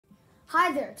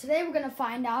Hi there. Today we're gonna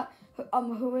find out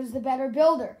who is the better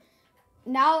builder.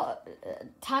 Now,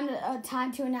 time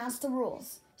to announce the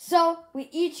rules. So we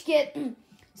each get.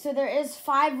 So there is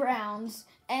 5 rounds,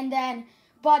 and then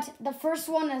but the first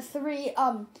one is 3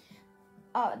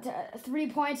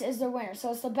 points is the winner.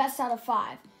 So it's the best out of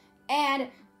 5, and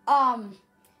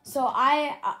so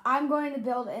I'm going to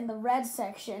build in the red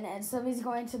section, and Sylvie's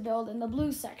going to build in the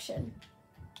blue section.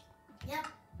 Yep.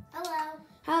 Hello.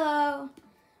 Hello.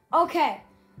 Okay,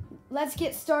 let's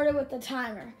get started with the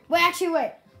timer.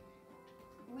 Wait.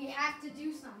 We have to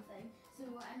do something, so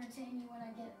we'll entertain you when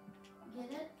I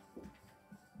get it.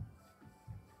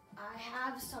 I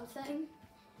have something.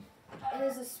 It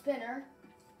is a spinner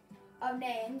of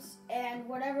names, and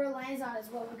whatever lands on is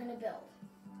what we're gonna build.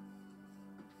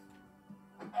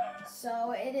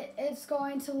 So it's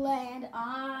going to land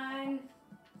on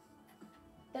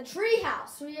the tree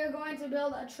house. We are going to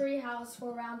build a tree house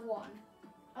for round 1.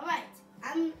 All right.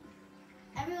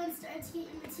 Everyone starts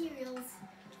getting materials.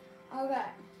 Okay.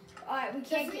 All right. We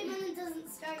can't. The 3 minute doesn't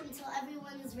start until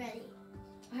everyone is ready.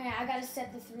 Okay. I gotta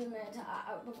set the 3 minutes.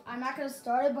 I'm not gonna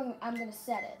start it, but I'm gonna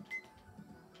set it.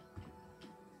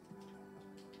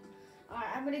 All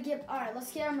right. All right.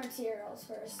 Let's get our materials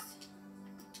first.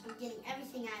 I'm getting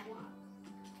everything I want.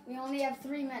 We only have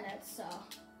 3 minutes, so.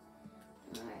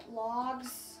 All right.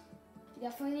 Logs. We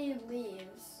definitely need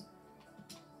leaves.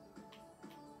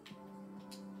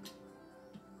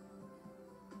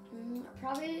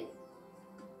 Probably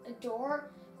a door.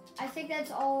 I think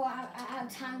that's all I have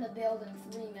time to build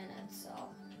in 3 minutes, so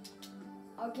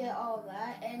I'll get all of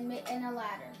that and a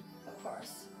ladder, of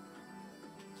course.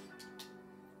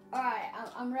 All right,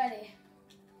 I'm ready.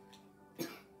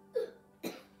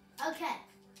 Okay,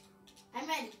 I'm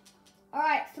ready. All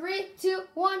right, 3, 2,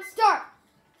 1, start.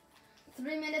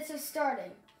 3 minutes is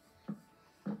starting.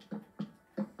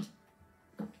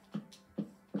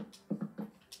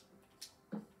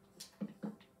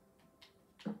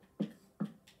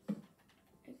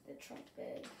 Trunk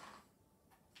big.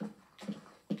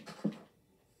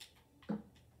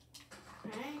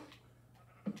 Alright.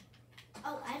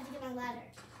 Oh, I have to get my ladder.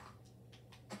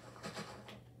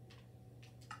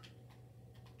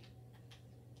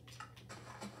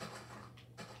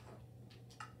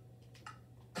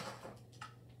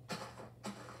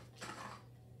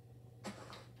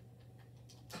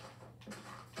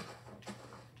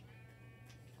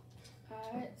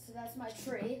 Alright, so that's my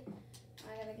tree.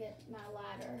 I gotta get my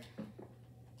ladder.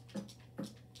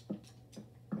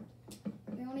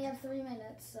 We only have 3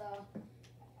 minutes, so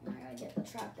I gotta get the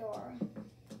trapdoor.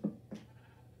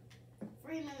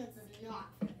 3 minutes is not very long.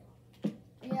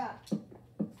 Yeah.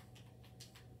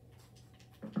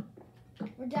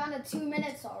 We're down to 2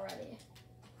 minutes already.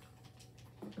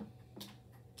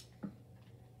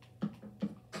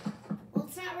 Well,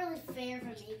 it's not really fair for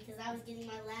me because I was getting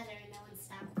my ladder and no one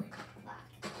stopped the clock.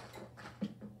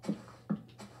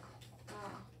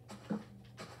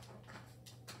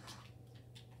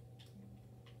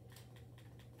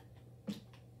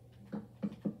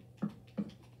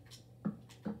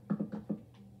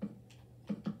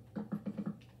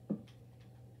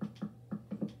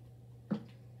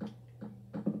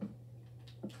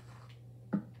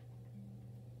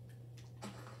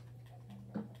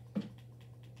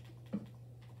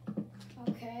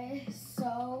 Okay,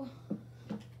 so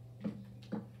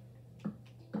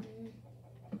I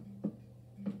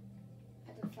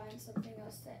have to find something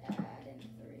else to add in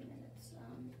 3 minutes.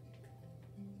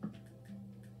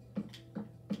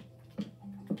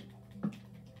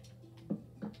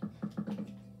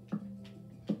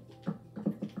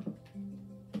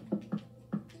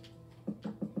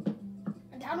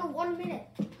 I'm down to 1 minute.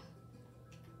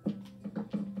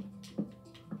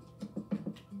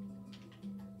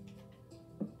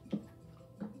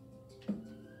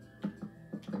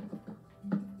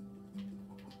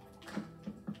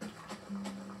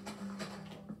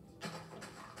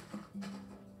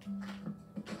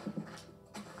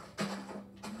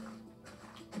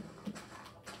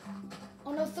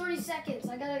 Oh no, 30 seconds.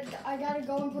 I gotta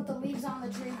go and put the leaves on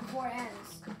the tree before it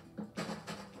ends.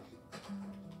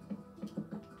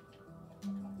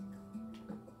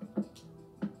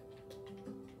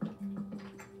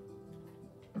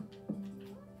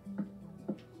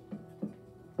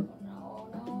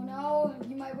 Oh no.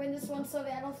 You might win this one,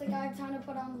 Sylvie. I don't think I have time to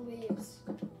put on the leaves.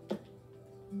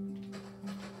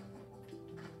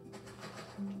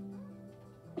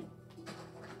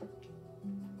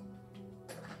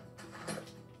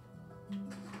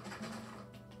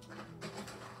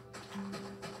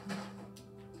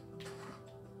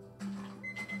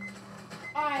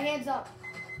 Alright, hands up.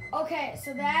 Okay,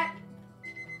 so that,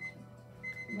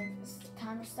 make this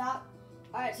timer stop.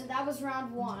 Alright, so that was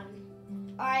round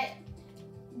 1. Alright,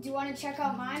 do you want to check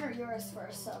out mine or yours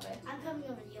first, Sylvie? I'm coming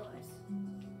over to yours.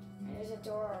 There's a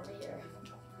door over here.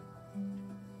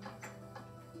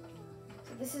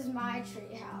 So this is my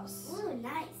tree house. Ooh,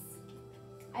 nice.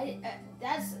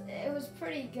 It was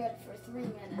pretty good for 3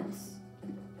 minutes.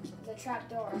 The trap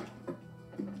door.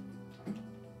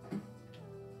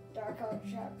 Dark oak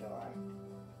trap door.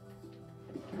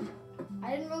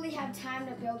 I didn't really have time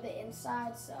to build the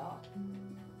inside, so.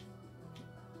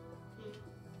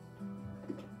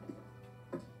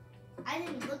 I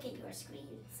didn't look at your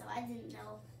screen, so I didn't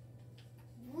know.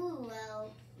 Ooh,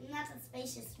 well, not that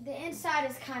spacious. The inside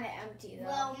is kind of empty, though.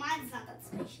 Well, mine's not that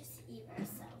spacious either,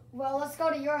 so. Well, let's go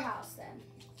to your house then.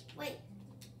 Wait.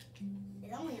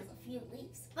 It only has a few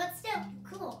leaves, but still,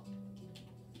 cool.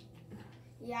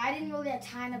 Yeah, I didn't really have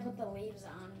time to put the leaves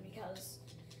on because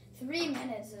 3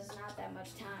 minutes is not that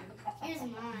much time. Here's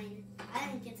mine. I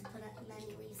didn't get to put many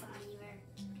leaves on either.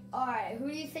 Alright, who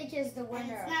do you think is the And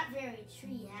winner? it's not very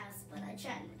tree house, but I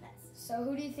tried my best. So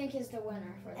who do you think is the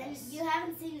winner for And this? you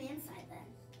haven't seen the inside then.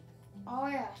 Oh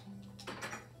yeah.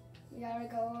 We gotta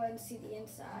go and see the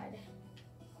inside.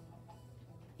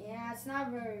 Yeah, it's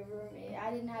not very roomy. I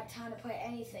didn't have time to put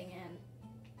anything in.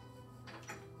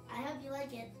 I hope you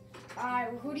like it. Alright,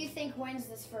 who do you think wins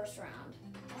this first round?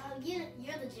 You're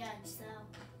the judge, so.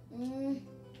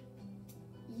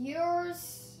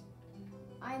 Yours,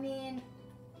 I mean,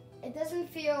 it doesn't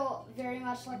feel very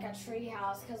much like a tree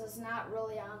house because it's not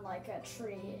really on like a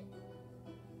tree.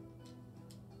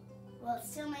 Well,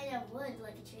 it's still made of wood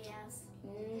like a tree house.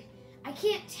 I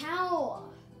can't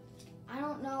tell. I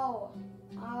don't know.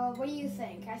 What do you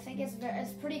think? I think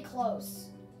it's pretty close.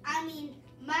 I mean,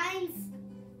 mine's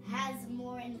has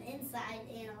more in the inside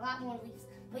and a lot more leaves,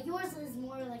 but yours is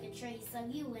more like a tree, so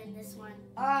you win this one.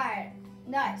 Alright,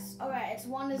 nice. Alright, it's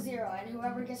 1-0, and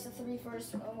whoever gets the 3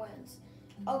 first wins.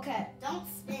 Okay. Don't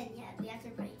spin yet. We have to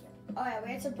break it. Oh yeah,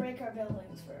 we have to break our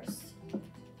buildings first.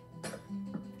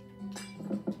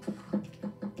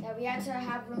 Yeah, we have to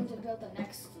have room to build the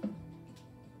next.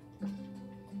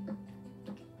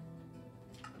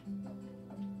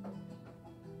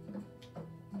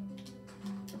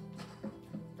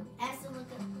 It has to look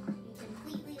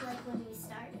completely like when we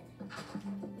started,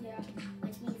 Yeah.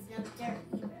 which means no dirt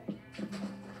either.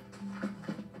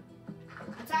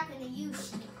 I'm talking to you,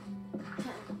 sheep.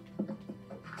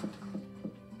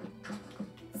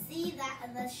 See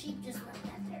that the sheep just left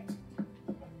that dirt.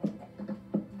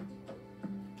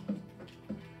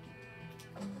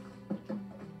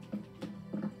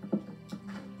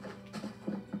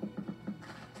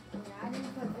 Yeah, I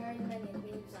didn't put very many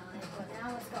leaves on it, but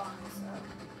now it's gone, so.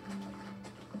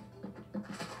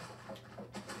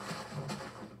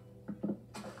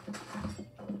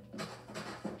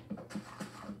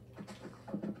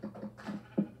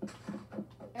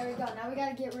 There we go. Now we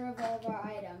gotta get rid of all of our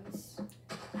items.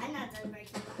 I'm not done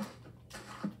breaking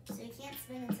it. So you can't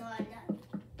spin until I'm done.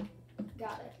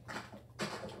 Got it.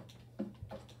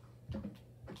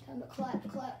 Time to clap,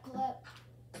 clap, clap.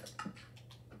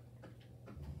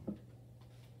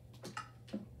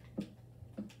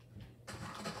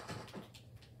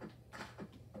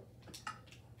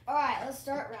 Alright, let's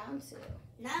start round 2.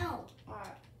 No.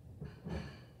 Alright.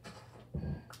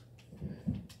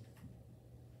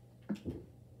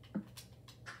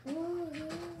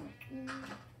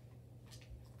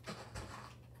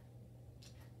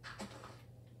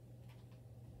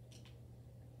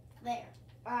 There.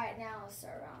 Alright, now let's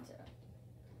start round 2.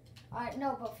 Alright,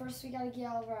 no, but first we gotta get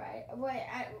all of our.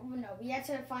 No, we have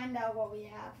to find out what we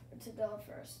have to build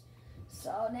first.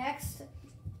 So next,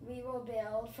 we will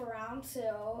build for round 2.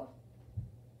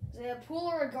 Is it a pool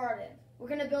or a garden? We're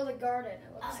gonna build a garden,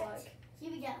 it looks Alright. like.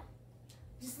 Here we go.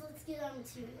 Just let's get our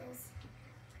materials.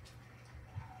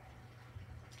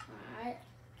 Alright.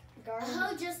 A Garden.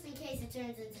 hoe just in case it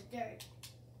turns into dirt.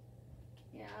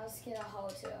 Yeah, let's get a hoe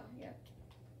too. Yep.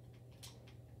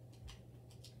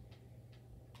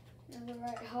 And the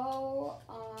right hoe.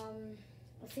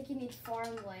 I think you need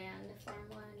farmland.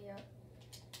 Farmland, yep.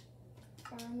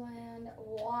 Farmland,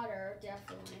 water,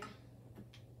 definitely.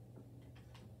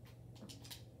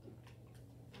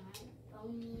 Alright,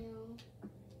 bone meal.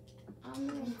 I'm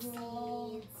gonna grow.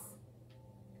 Seeds.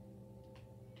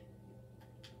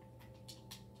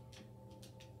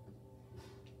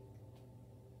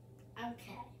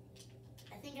 Okay.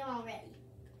 I think I'm all ready.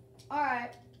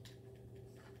 Alright.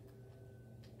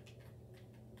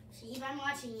 Sheep, I'm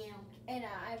watching you. And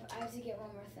I have to get one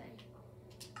more thing.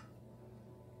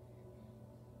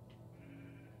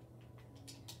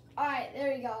 Alright,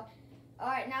 there you go.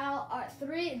 Alright, now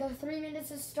the 3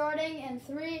 minutes is starting in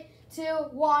 3, 2,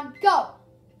 1, go!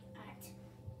 Alright.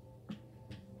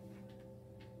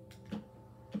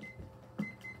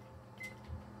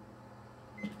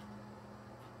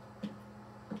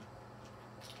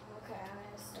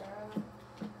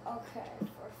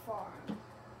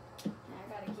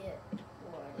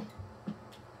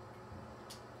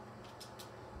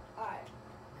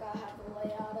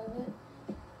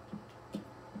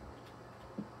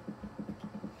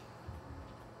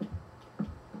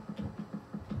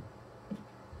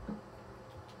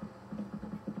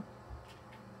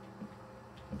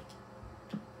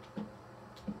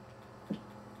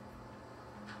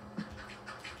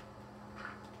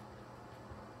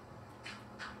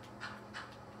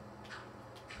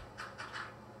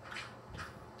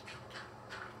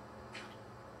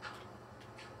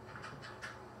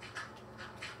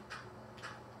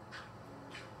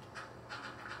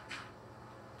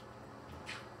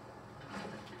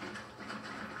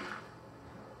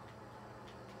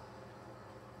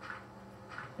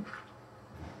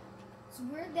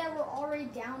 weird that we're already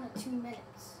down to 2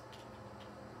 minutes.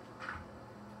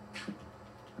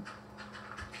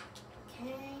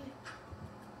 Okay.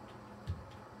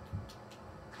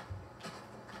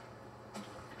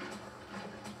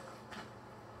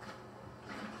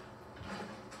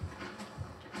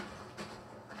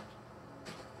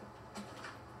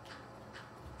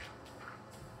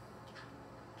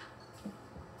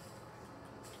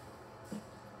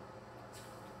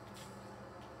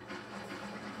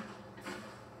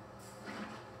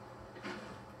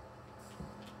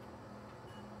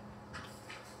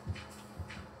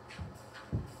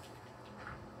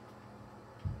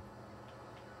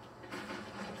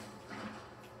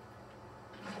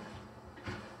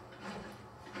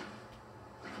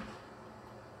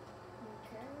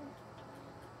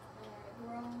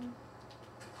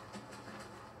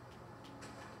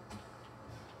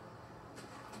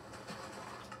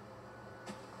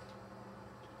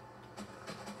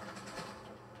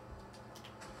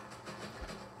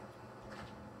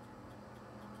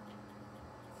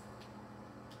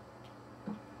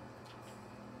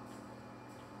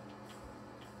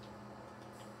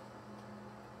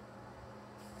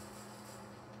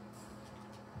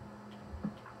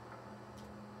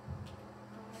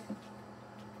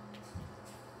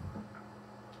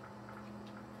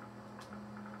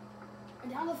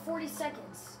 Down to 40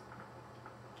 seconds.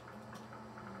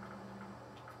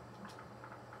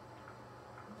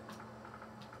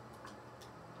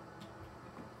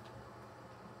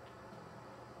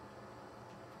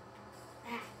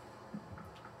 Ah.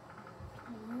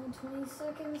 20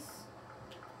 seconds.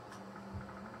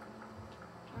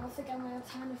 I don't think I'm gonna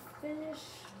have time to finish.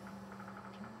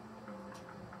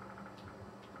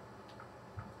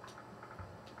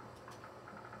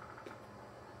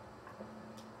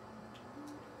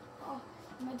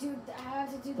 I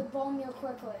have to do the bone meal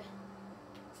quickly.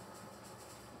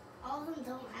 All of them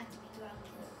don't have to be grown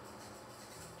too.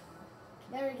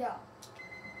 There we go.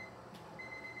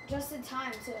 Just in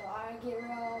time too. I get rid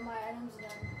of all my items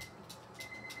done.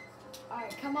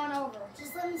 Alright, come on over.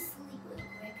 Just let me sleep real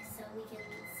quick so we can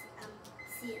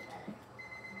see it better.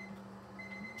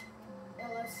 Yeah,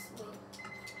 let's sleep.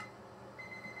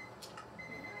 I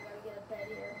gotta get a bed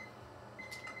here.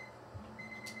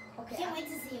 Okay. I can't wait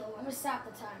to see your I'm farm. gonna stop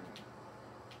the timer.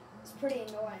 It's pretty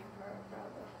annoying,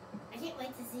 probably. I can't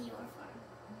wait to see your farm.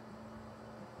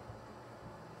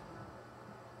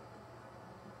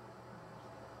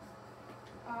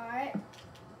 Alright.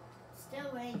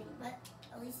 Still raining, but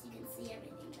at least you can see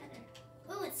everything better.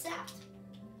 Oh, it stopped.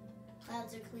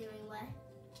 Clouds are clearing away.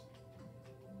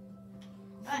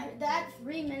 Alright, That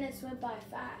 3 minutes went by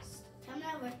fast. come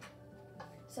over.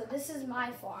 So this is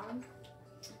my farm.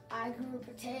 I grew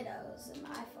potatoes in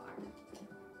my farm.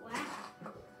 Wow.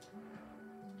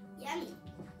 Yummy.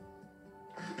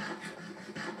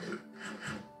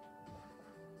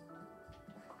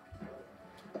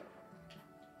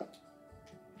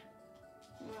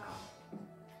 Wow.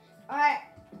 Alright,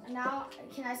 now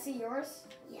can I see yours?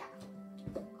 Yeah.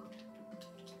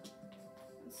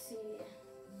 Let's see.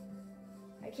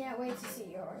 I can't wait to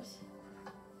see yours.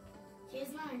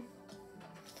 Here's mine.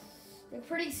 They're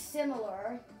pretty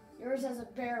similar. Yours has a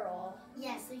barrel.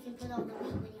 Yeah, so you can put all the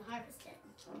meat when you harvest it.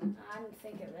 I didn't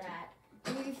think of that.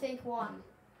 Who do you think won?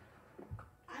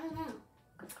 I don't know.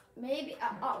 Maybe.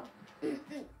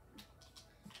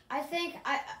 I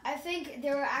think they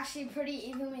were actually pretty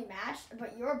evenly matched,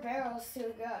 but your barrel's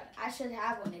too good. I should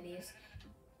have one of these.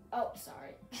 Oh,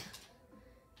 sorry.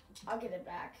 I'll get it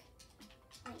back.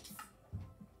 Thanks.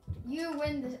 You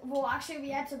win this. Well, actually, we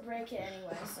had to break it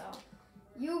anyway, so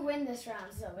you win this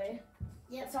round, Sylvie.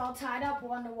 Yep. It's all tied up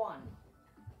 1-1.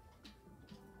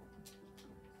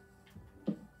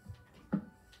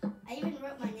 I even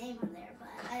wrote my name on there, but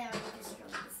I already destroyed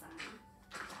the sign.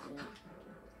 Yeah.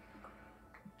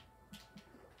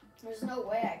 There's no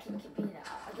way I can compete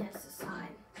against the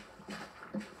sign.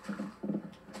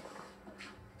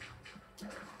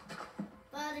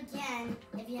 But again,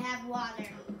 if you have water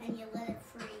and you let it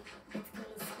free, it's going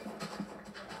to spill.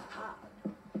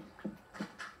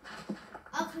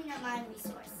 I'll clean up my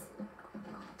resource.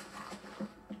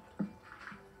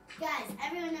 Guys,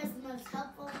 everyone knows the most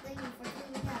helpful thing for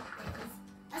cleaning up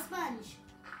is a sponge.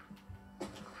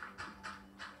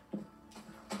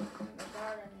 The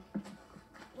garden.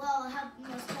 Well, the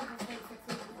most helpful thing for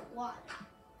cleaning up water.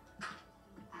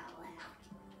 Out loud.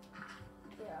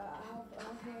 Yeah, help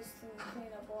this thing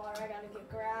clean up water. I gotta get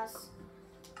grass,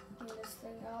 clean this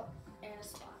thing up, and a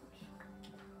sponge.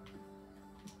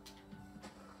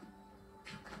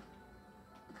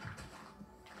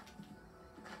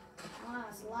 Wow,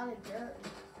 it's a lot of dirt.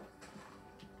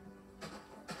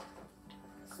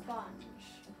 Sponge.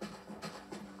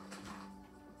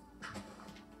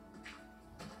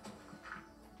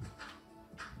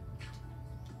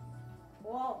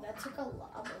 Whoa, that took a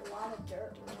lot of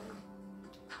dirt.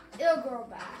 It'll grow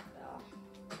back though.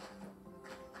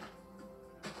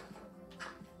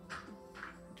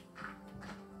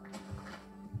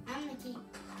 I'm gonna keep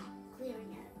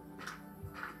clearing it.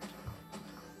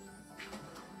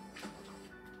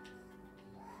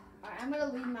 Alright, I'm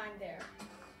gonna leave mine there.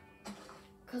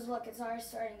 Cause look, it's already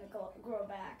starting to grow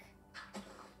back.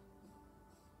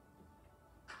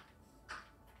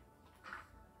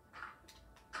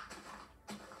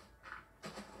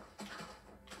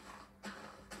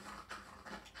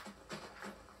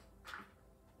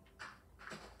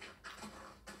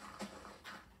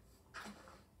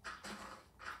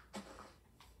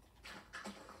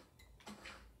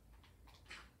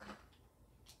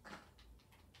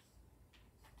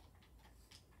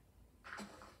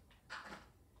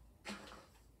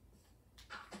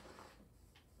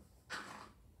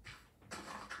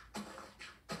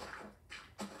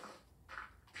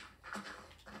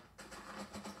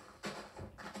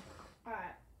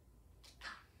 Alright.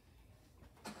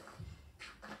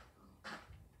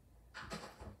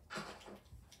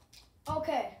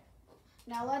 Okay.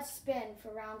 Now let's spin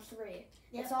for round 3.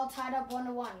 Yep. It's all tied up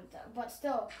 1-1, but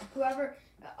still, whoever,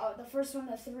 the first one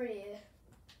to 3.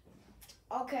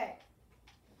 Okay.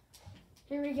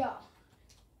 Here we go.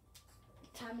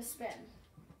 Time to spin.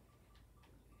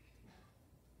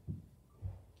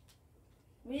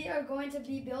 We are going to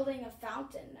be building a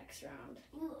fountain next round.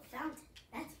 Ooh, a fountain.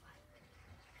 That's fun.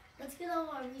 Let's get all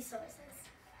our resources.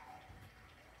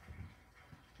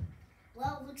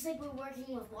 Well, looks like we're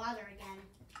working with water again.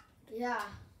 Yeah.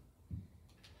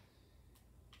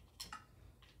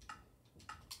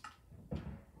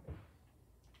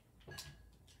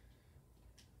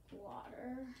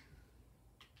 Water.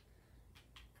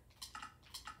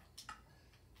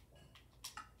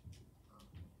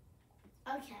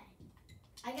 Okay.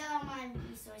 I got all my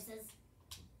resources.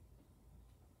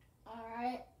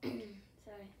 Alright.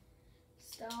 Sorry.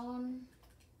 Stone.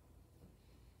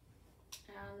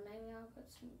 And maybe I'll put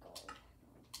some gold.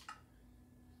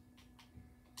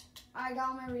 I got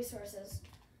all my resources.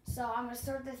 So I'm going to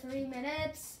start the 3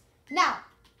 minutes now.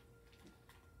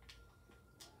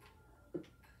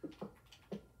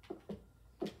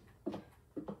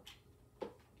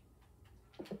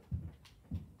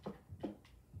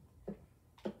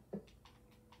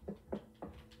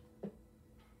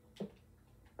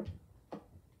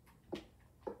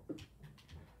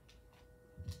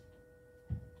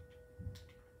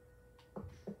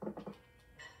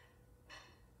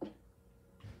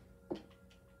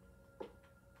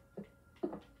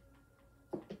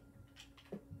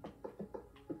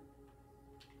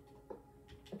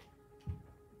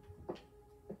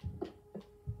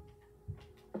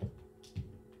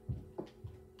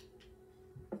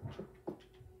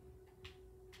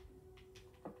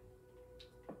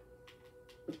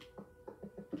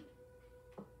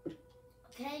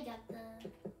 Okay, got the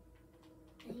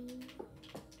thing.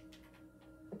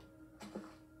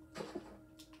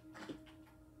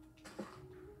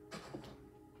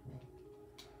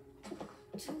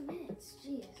 Two minutes.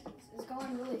 Jeez. It's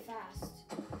going really fast.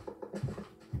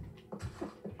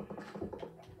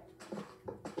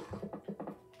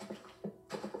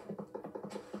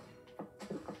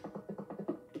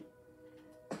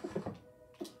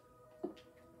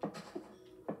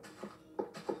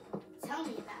 Tell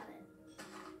me about it.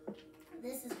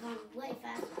 This is going way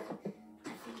faster than I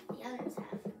think the others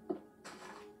have.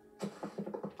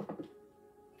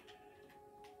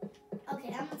 Okay,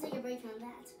 I'm gonna take a break from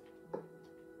that.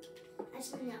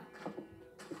 Actually, no.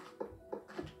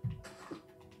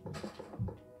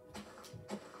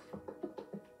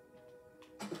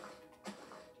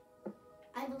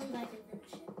 I believe I can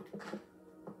finish it.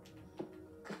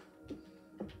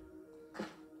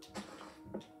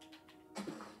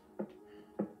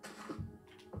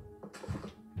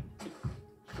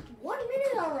 One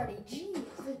minute already. Jeez.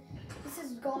 This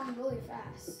is going really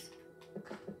fast.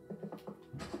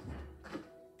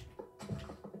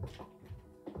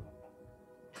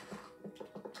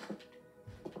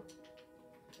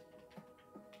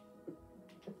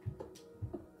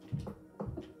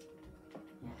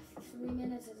 Yeah, 3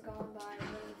 minutes has gone by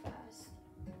really fast.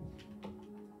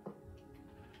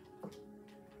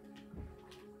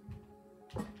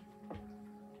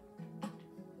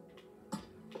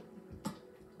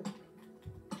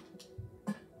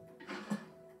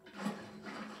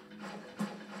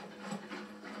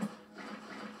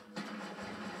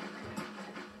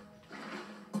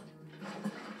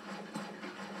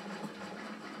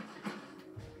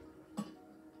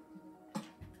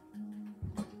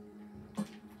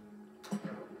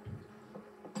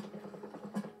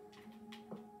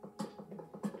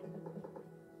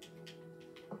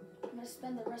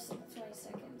 spend the rest of the 20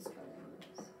 seconds coloring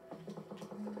this.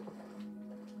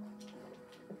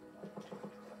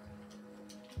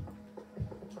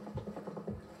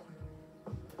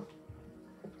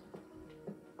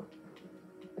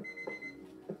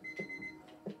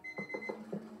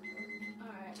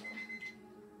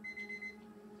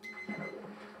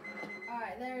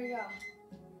 Alright, there you go.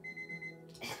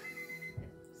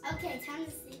 Okay, time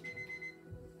to see.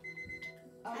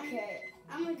 Okay.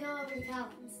 I'm gonna go over the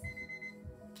columns.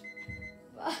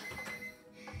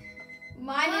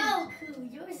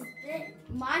 Yours is big.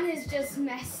 Mine is just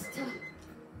messed up.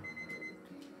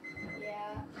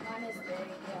 Yeah, mine is big,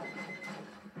 yeah.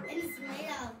 And it's made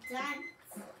out of diamonds.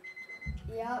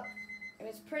 Yep. It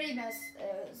was pretty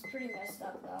messed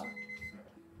up though.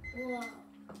 Whoa.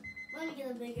 Let me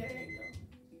get a bigger angle.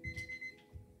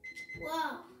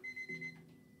 Whoa.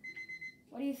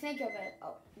 What do you think of it?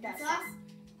 Oh, That's awesome.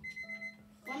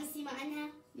 Want to see mine now?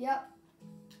 Yep.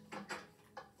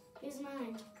 Here's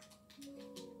mine.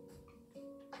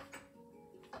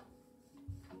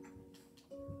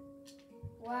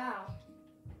 Wow.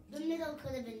 The middle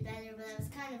could have been better, but I was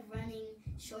kind of running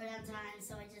short on time,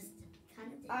 so I just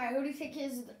kind of did. Alright, who do you think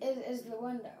is the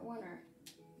winner?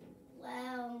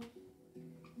 Well,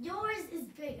 yours is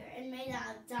bigger and made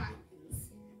out of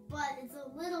diamonds, but it's a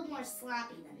little more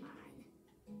sloppy than mine.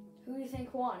 Who do you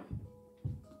think won?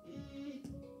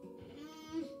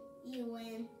 You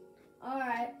win.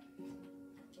 Alright.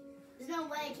 There's no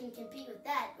way I can compete with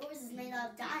that. Yours is made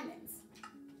out of diamonds.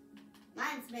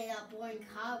 Mine's made out of boring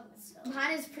cobblestone.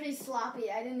 Mine is pretty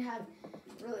sloppy. I didn't have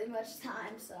really much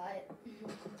time, so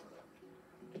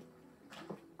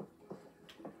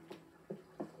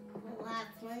We'll have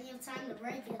plenty of time to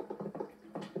break it.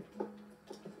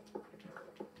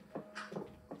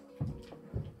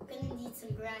 Gonna need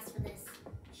some grass for this,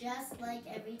 just like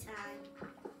every time.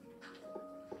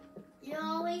 You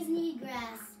always need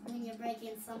grass when you're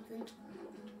breaking something.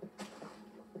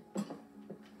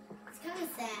 It's kind of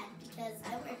sad because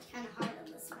I worked kind of hard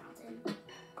on this mountain.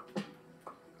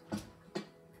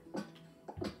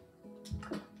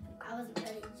 I wasn't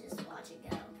ready to just watch it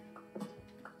go.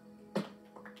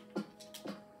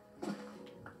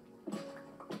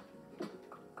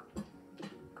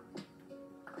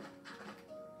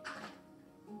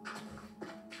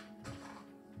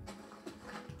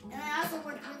 And I also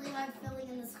worked really hard filling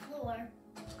in this floor,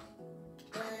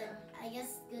 but I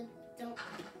guess good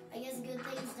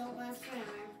things don't last forever.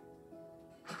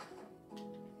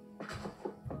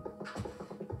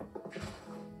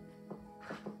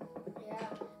 yeah.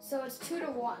 So it's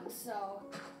 2-1. So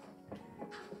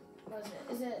what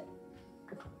is it?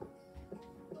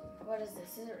 What is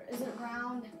this? Is it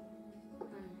round?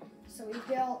 So we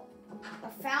built a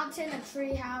fountain, a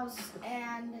tree house,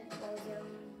 and what was it?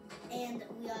 And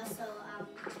we also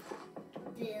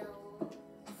built.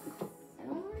 I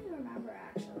don't really remember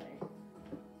actually.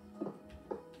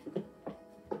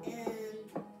 And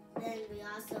then we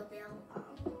also built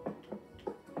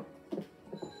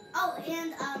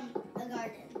and a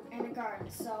garden. And a garden.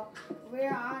 So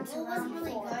we're on to Well, it round wasn't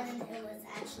really 4. a garden. It was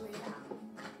actually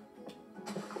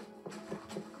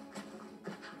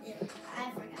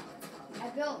I forgot what it's called. I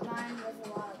built mine with a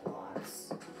lot of blocks.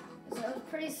 So it was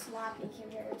pretty sloppy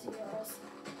compared to yours.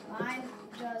 Mine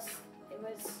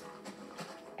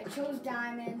I chose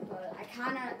diamond, but I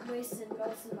kind of wasted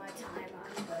most of my time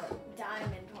on the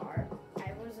diamond part.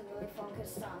 I wasn't really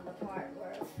focused on the part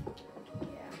where,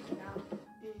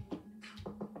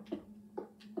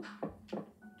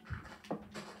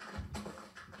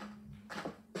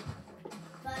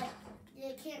 But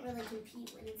you can't really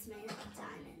compete when it's made of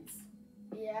diamonds.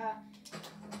 Yeah.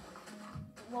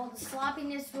 Well, the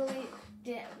sloppiness really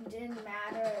didn't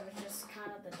matter. It was just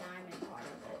kind of the diamond part of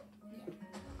it. Yeah.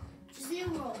 Just new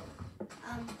rule.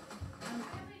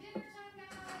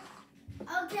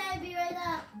 Okay, be right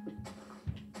up.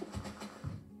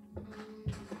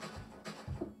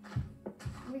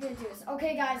 We're gonna do this.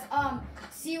 Okay, guys.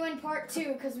 See you in part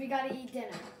 2 because we gotta eat dinner.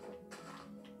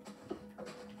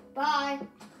 Bye.